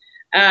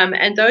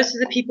 and those are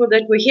the people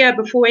that were here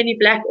before any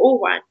black or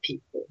white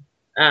people.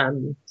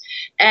 And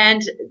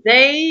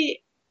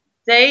they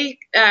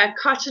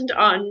cottoned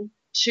on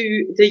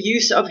to the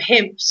use of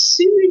hemp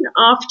soon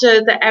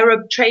after the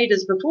Arab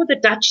traders, before the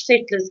Dutch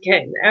settlers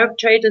came. The Arab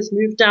traders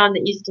moved down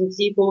the eastern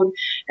seaboard,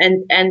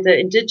 and the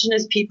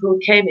indigenous people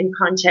came in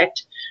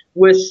contact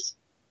with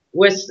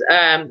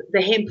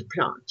the hemp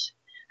plant.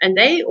 And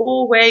they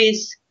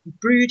always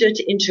brewed it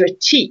into a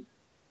tea.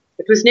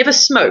 It was never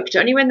smoked.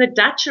 Only when the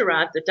Dutch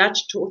arrived, the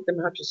Dutch taught them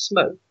how to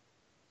smoke.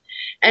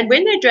 And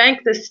when they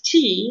drank this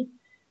tea,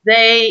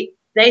 they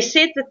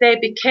said that they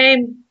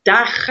became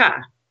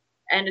Dagga,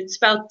 and it's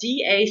spelled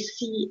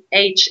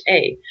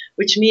D-A-C-H-A,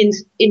 which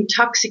means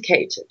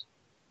intoxicated.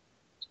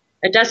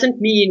 It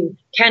doesn't mean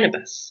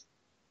cannabis.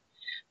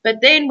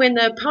 But then when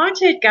the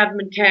apartheid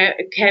government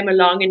came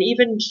along, and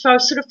even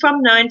sort of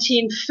from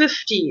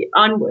 1950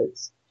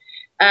 onwards,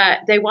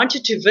 they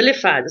wanted to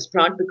vilify this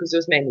plant because there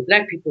was mainly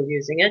black people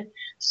using it.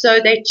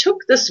 So they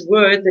took this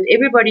word that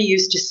everybody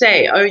used to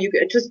say,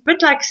 it was a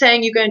bit like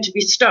saying you're going to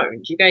be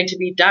stoned, you're going to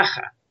be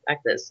Dagga,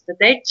 like this. But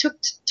they took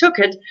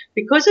it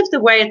because of the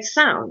way it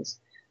sounds.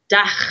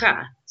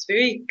 Dagga. It's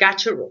very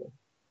guttural.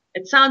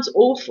 It sounds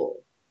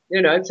awful.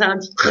 You know, it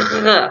sounds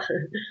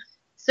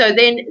So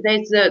then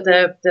there's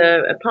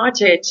the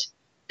apartheid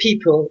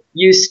people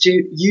used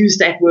to use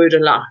that word a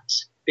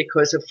lot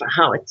because of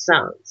how it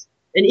sounds.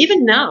 And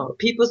even now,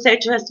 people say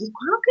to us,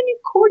 how can you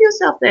call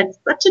yourself that? It's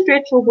such a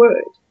dreadful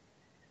word.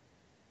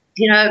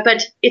 You know,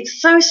 but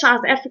it's so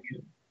South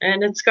African,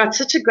 and it's got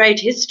such a great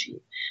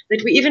history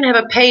that we even have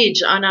a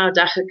page on our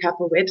Dagga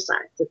couple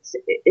website that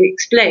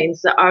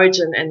explains the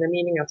origin and the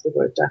meaning of the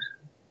word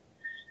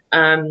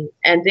Dagga.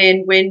 And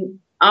then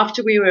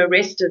after we were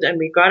arrested and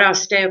we got our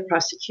stay of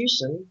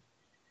prosecution,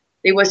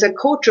 there was a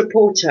court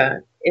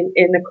reporter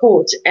in the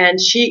court,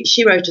 and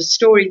she wrote a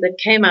story that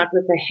came out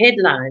with a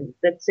headline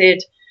that said,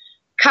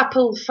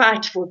 "Couple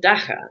fight for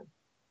Dagga,"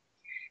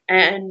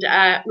 and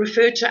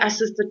referred to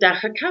us as the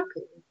Dagga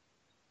couple.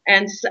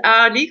 And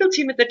our legal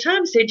team at the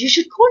time said, you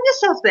should call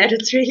yourself that.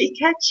 It's really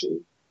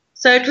catchy.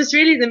 So it was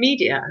really the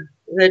media.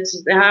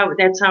 That's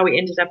how we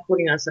ended up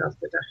calling ourselves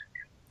the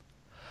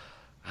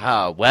Dagga.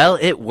 Oh, well,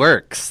 it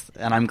works,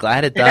 and I'm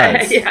glad it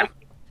does.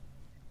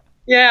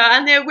 Yeah,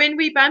 and then when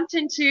we bumped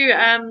into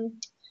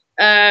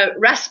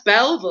Russ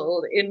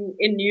Belville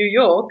in New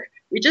York,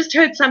 we just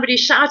heard somebody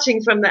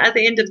shouting from the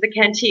other end of the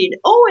canteen,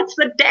 "Oh, it's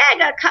the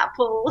Dagga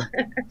couple."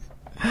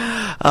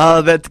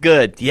 Oh, that's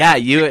good. Yeah,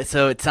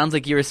 so it sounds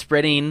like you were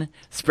spreading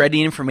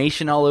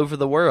information all over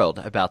the world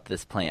about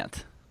this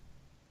plant.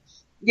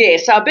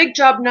 Yes, our big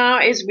job now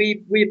is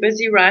we're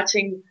busy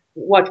writing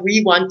what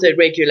we want the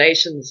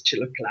regulations to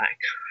look like.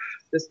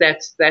 Because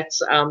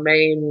that's our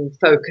main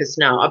focus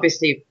now.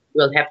 Obviously,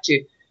 we'll have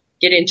to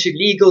get into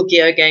legal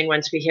gear again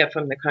once we hear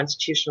from the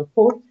Constitutional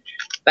Court.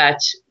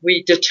 But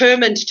we're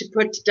determined to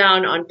put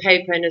down on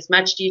paper in as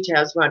much detail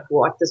as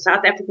what the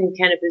South African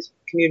cannabis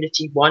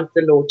community want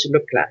the law to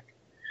look like.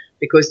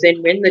 Because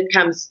then when it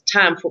comes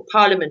time for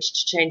Parliament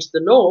to change the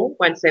law,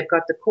 once they've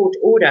got the court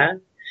order,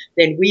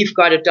 then we've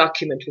got a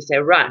document to say,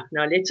 right,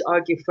 now let's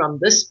argue from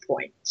this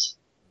point.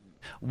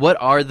 What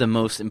are the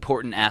most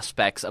important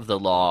aspects of the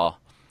law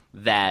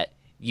that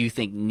you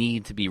think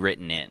need to be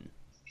written in?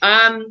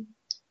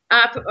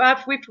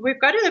 We've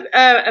got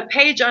a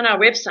page on our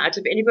website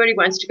if anybody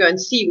wants to go and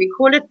see. We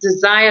call it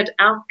desired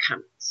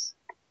outcomes,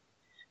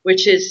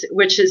 which is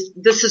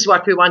this is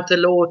what we want the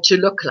law to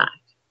look like.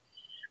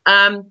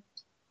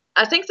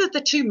 I think that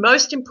the two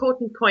most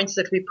important points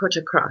that we put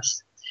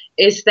across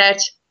is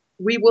that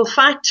we will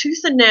fight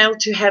tooth and nail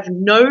to have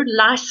no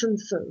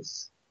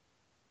licenses.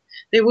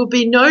 There will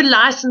be no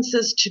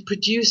licenses to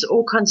produce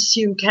or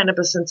consume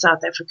cannabis in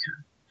South Africa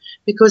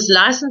because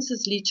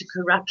licenses lead to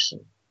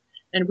corruption.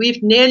 And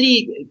we've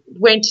nearly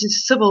went to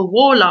civil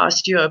war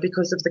last year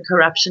because of the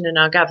corruption in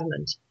our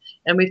government.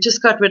 And we've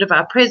just got rid of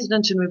our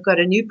president and we've got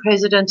a new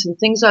president and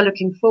things are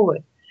looking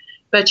forward.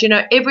 But,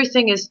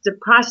 the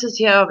prices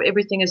here of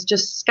everything is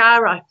just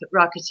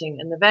skyrocketing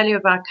and the value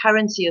of our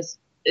currency is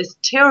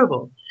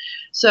terrible.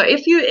 So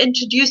if you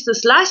introduce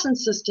this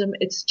license system,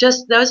 it's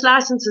just those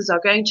licenses are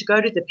going to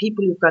go to the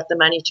people who've got the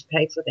money to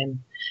pay for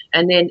them.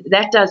 And then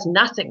that does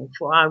nothing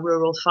for our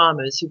rural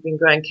farmers who've been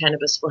growing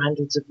cannabis for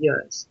hundreds of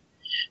years.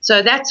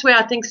 So that's where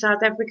I think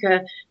South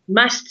Africa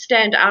must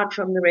stand out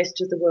from the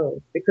rest of the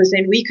world, because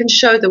then we can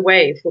show the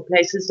way for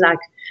places like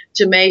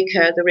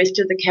Jamaica, the rest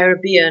of the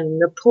Caribbean,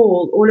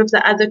 Nepal, all of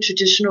the other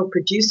traditional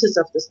producers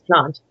of this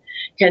plant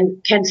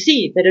can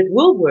see that it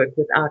will work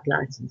without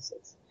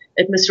licenses.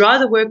 It must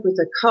rather work with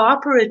a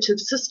cooperative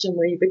system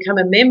where you become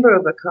a member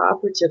of a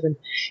cooperative and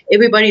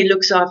everybody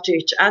looks after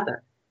each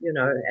other,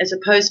 as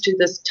opposed to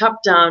this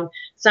top-down,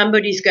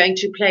 somebody's going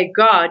to play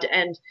God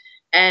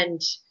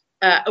and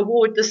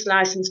award this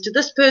license to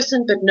this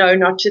person, but no,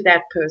 not to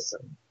that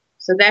person.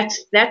 So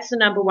that's the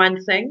number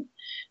one thing.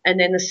 And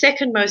then the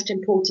second most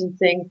important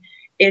thing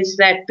is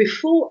that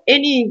before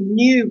any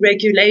new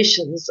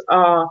regulations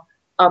are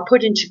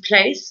put into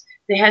place,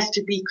 there has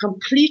to be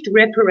complete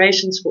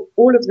reparations for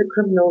all of the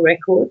criminal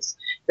records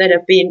that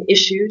have been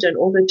issued and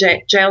all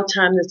the jail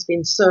time that's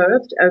been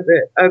served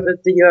over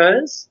the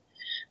years.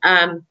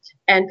 And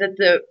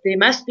that there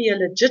must be a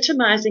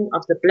legitimizing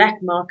of the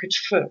black market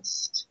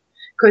first.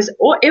 Because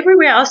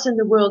everywhere else in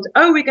the world,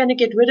 we're going to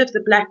get rid of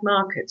the black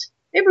market.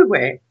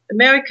 Everywhere.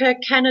 America,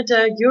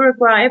 Canada,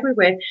 Uruguay,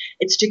 everywhere.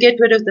 It's to get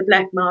rid of the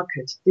black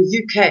market, the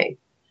UK.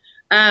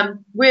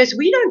 Whereas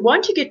we don't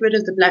want to get rid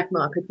of the black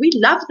market. We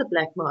love the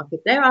black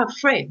market. They're our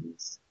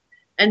friends.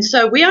 And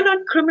so we are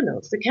not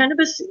criminals. The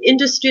cannabis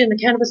industry and the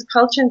cannabis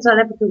culture in South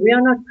Africa, we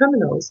are not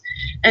criminals.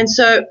 And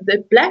so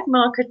the black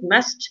market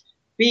must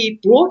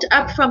be brought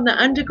up from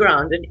the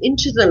underground and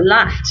into the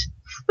light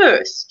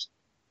first.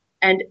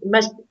 And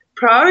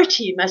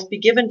priority must be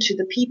given to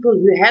the people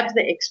who have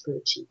the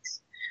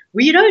expertise.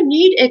 We don't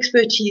need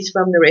expertise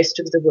from the rest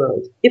of the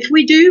world. If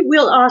we do,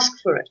 we'll ask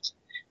for it.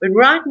 But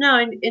right now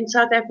in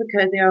South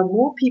Africa, there are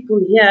more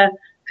people here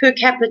per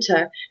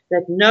capita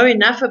that know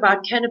enough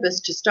about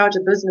cannabis to start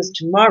a business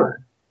tomorrow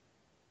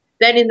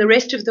than in the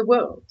rest of the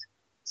world.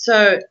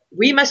 So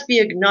we must be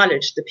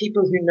acknowledged, the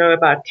people who know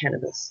about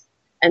cannabis.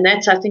 And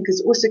that's, I think,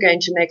 is also going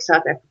to make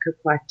South Africa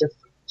quite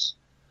different.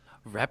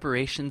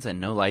 Reparations and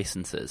no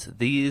licenses.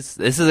 This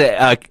is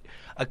a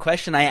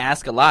question I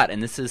ask a lot,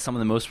 and this is some of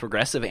the most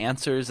progressive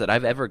answers that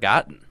I've ever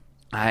gotten.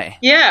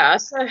 Yeah,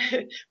 so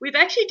we've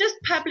actually just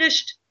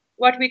published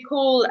what we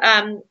call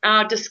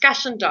our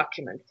discussion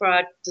document for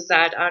our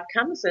desired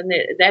outcomes, and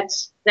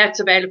that's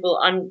available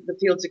on the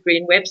Fields of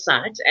Green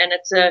website, and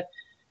it's a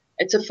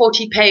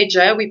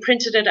 40-pager. We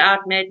printed it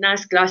out, made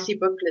nice glossy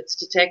booklets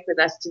to take with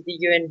us to the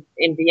UN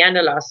in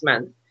Vienna last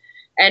month,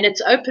 and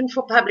it's open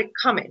for public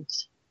comment.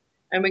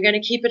 And we're going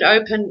to keep it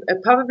open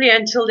probably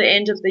until the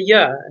end of the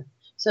year,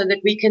 so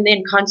that we can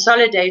then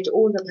consolidate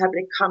all the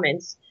public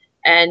comments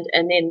and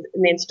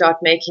then start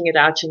making it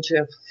out into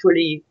a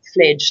fully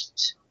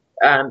fledged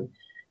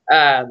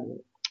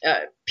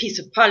piece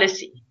of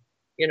policy,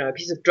 a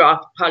piece of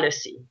draft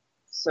policy.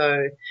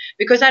 So,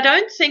 because I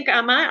don't think I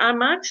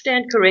might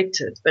stand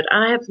corrected, but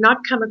I have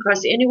not come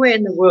across anywhere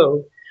in the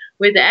world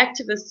where the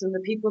activists and the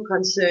people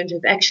concerned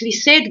have actually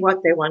said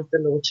what they want the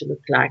law to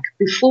look like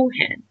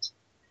beforehand.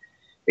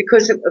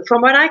 Because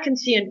from what I can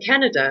see in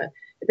Canada,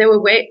 they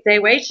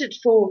waited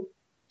for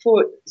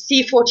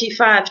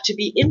C-45 to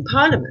be in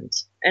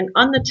Parliament and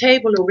on the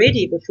table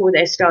already before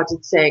they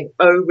started saying,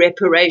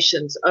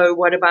 reparations,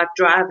 what about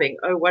driving,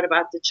 what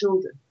about the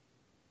children.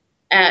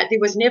 There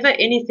was never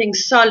anything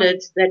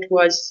solid that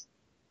was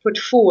put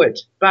forward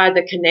by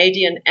the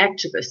Canadian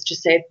activists to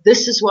say,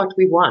 this is what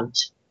we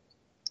want.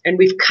 And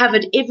we've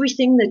covered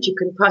everything that you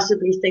can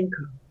possibly think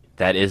of.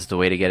 That is the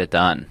way to get it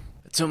done.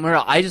 So,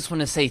 Myrtle, I just want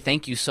to say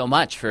thank you so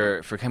much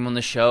for coming on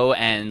the show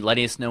and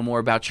letting us know more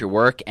about your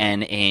work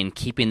and in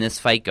keeping this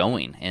fight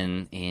going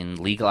in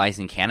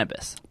legalizing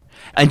cannabis.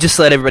 And just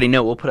to let everybody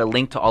know, we'll put a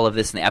link to all of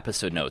this in the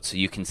episode notes so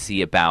you can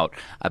see about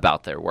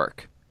their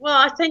work. Well,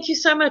 I thank you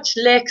so much,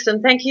 Lex,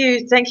 and thank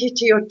you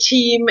to your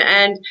team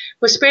and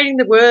for spreading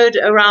the word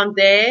around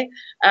there.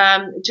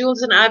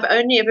 Jules and I have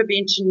only ever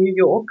been to New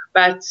York,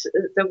 but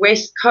the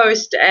West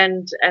Coast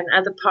and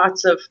other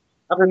parts of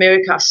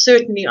America are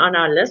certainly on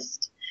our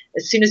list.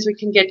 As soon as we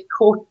can get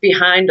caught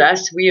behind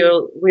us,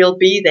 we'll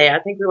be there. I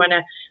think we want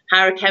to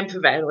hire a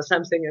camper van or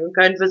something and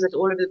go and visit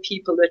all of the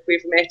people that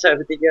we've met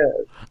over the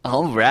years.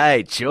 All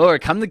right, sure.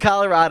 Come to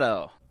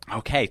Colorado.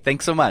 Okay,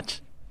 thanks so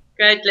much.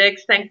 Great,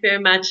 Lex. Thanks very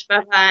much.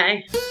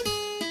 Bye-bye.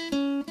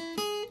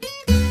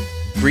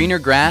 Greener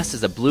Grass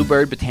is a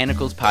Bluebird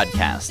Botanicals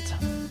podcast.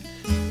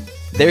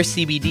 Their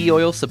CBD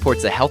oil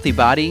supports a healthy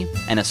body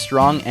and a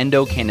strong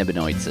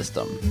endocannabinoid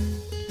system.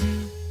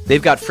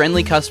 They've got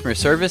friendly customer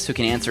service who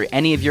can answer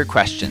any of your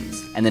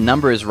questions, and the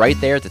number is right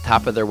there at the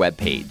top of their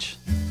webpage.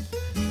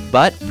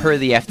 But, per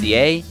the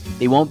FDA,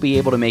 they won't be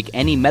able to make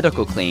any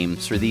medical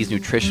claims for these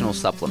nutritional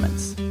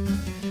supplements.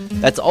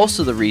 That's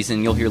also the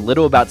reason you'll hear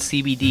little about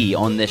CBD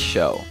on this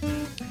show.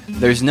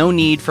 There's no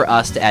need for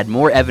us to add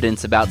more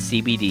evidence about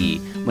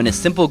CBD when a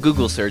simple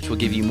Google search will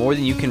give you more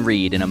than you can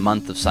read in a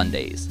month of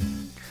Sundays.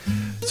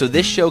 So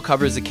this show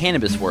covers the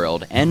cannabis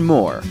world and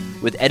more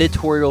with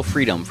editorial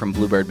freedom from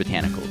Bluebird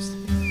Botanicals.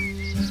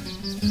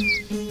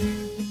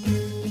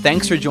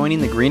 Thanks for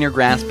joining the Greener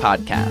Grass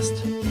podcast.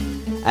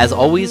 As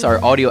always,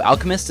 our audio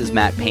alchemist is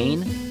Matt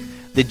Payne.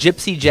 The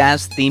Gypsy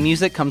Jazz theme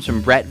music comes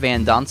from Brett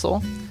Van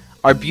Donsel.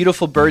 Our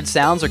beautiful bird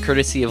sounds are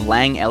courtesy of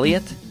Lang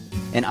Elliott.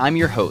 And I'm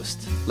your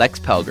host, Lex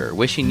Pelger,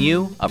 wishing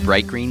you a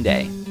bright green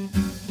day.